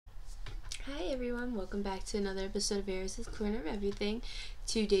everyone, welcome back to another episode of Eris's Corner of Everything.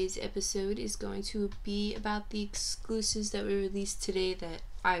 Today's episode is going to be about the exclusives that were released today that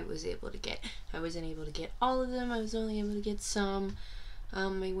I was able to get. I wasn't able to get all of them, I was only able to get some. I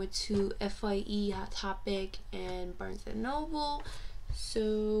went to FYE, Hot Topic, and Barnes & Noble.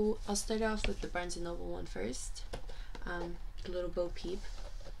 So I'll start off with the Barnes & Noble one first. Little Bo Peep.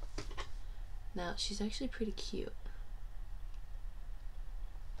 Now, she's actually pretty cute.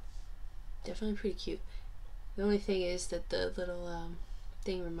 Definitely pretty cute. The only thing is that the little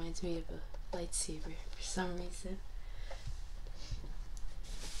thing reminds me of a lightsaber for some reason.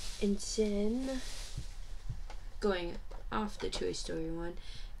 And then, going off the Toy Story one,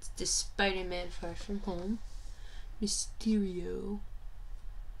 it's the Spider-Man Far From Home. Mysterio.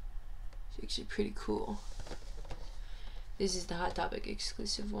 It's actually pretty cool. This is the Hot Topic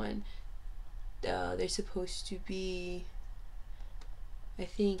exclusive one. They're supposed to be, I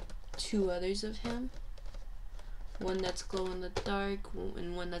think, 2 others of him. One that's glow in the dark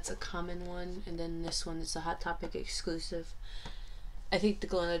and one that's a common one, and then this one is a Hot Topic exclusive. I think the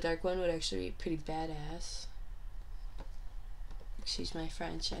glow in the dark one would actually be pretty badass. Excuse my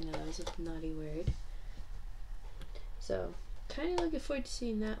French, I know that was a naughty word. So, kind of looking forward to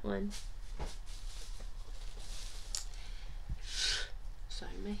seeing that one.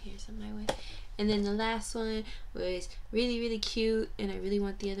 Sorry, my hair's on my way. And then the last one was really, really cute, and I really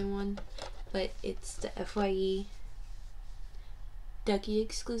want the other one, but it's the FYE Ducky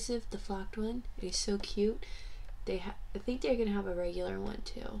exclusive, the flocked one. It is so cute. I think they're gonna have a regular one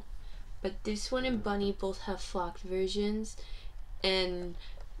too, but this one and Bunny both have flocked versions, and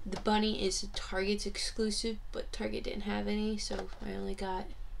the Bunny is Target's exclusive, but Target didn't have any, so I only got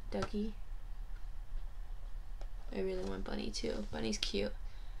Ducky. I really want Bunny too. Bunny's cute.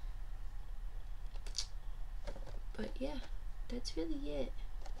 But yeah, that's really it.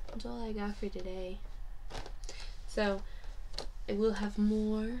 That's all I got for today. So, I will have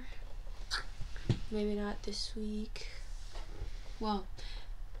more. Maybe not this week. Well,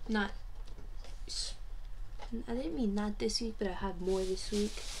 I didn't mean not this week, but I have more this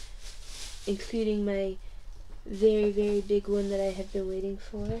week. Including my very, very big one that I have been waiting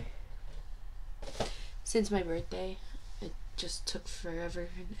for since my birthday. It just took forever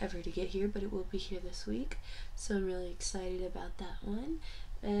and ever to get here, but it will be here this week, so I'm really excited about that one.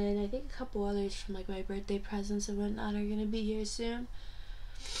 And I think a couple others from like my birthday presents and whatnot are gonna be here soon.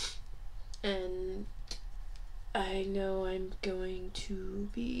 And I know I'm going to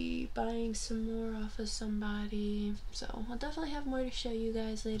be buying some more off of somebody, so I'll definitely have more to show you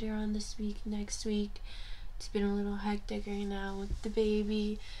guys later on this week, next week. It's been a little hectic right now with the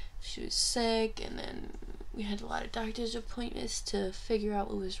baby. She was sick, and then we had a lot of doctor's appointments to figure out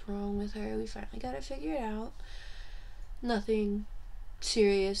what was wrong with her. We finally got it figured out. Nothing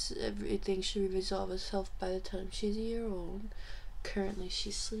serious. Everything should resolve itself by the time she's a year old. Currently,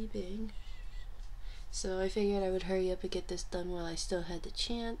 she's sleeping. So I figured I would hurry up and get this done while I still had the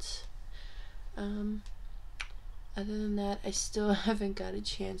chance. Other than that, I still haven't got a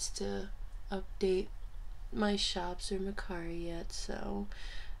chance to update my shops or Mercari yet, so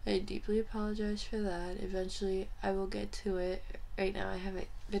I deeply apologize for that. Eventually I will get to it. Right now I haven't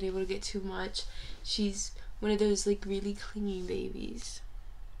been able to get too much. She's one of those like really clingy babies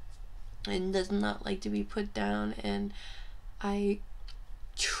and does not like to be put down, and I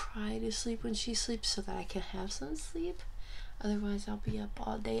try to sleep when she sleeps so that I can have some sleep. Otherwise I'll be up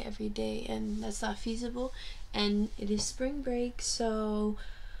all day every day, and that's not feasible. And it is spring break, so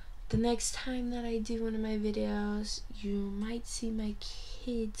the next time that I do one of my videos, you might see my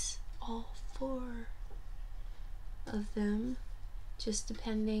kids, all 4 of them, just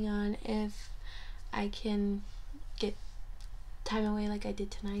depending on if I can get time away like I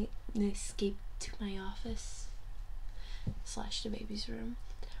did tonight and escape to my office / the baby's room,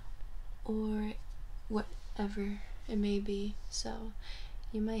 or whatever it may be. So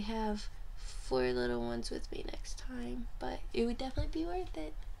you might have 4 little ones with me next time, but it would definitely be worth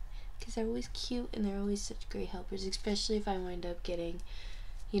it, because they're always cute and they're always such great helpers, especially if I wind up getting,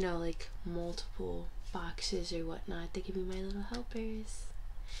 you know, like multiple boxes or whatnot. They can be my little helpers.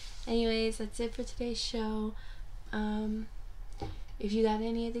 Anyways, that's it for today's show. If you got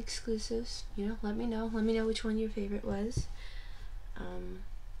any of the exclusives, you know, let me know. Let me know which one your favorite was.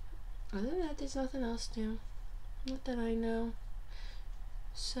 Other than that, there's nothing else new. Not that I know.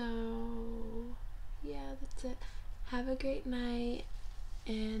 So, yeah, that's it. Have a great night,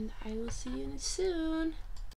 and I will see you soon.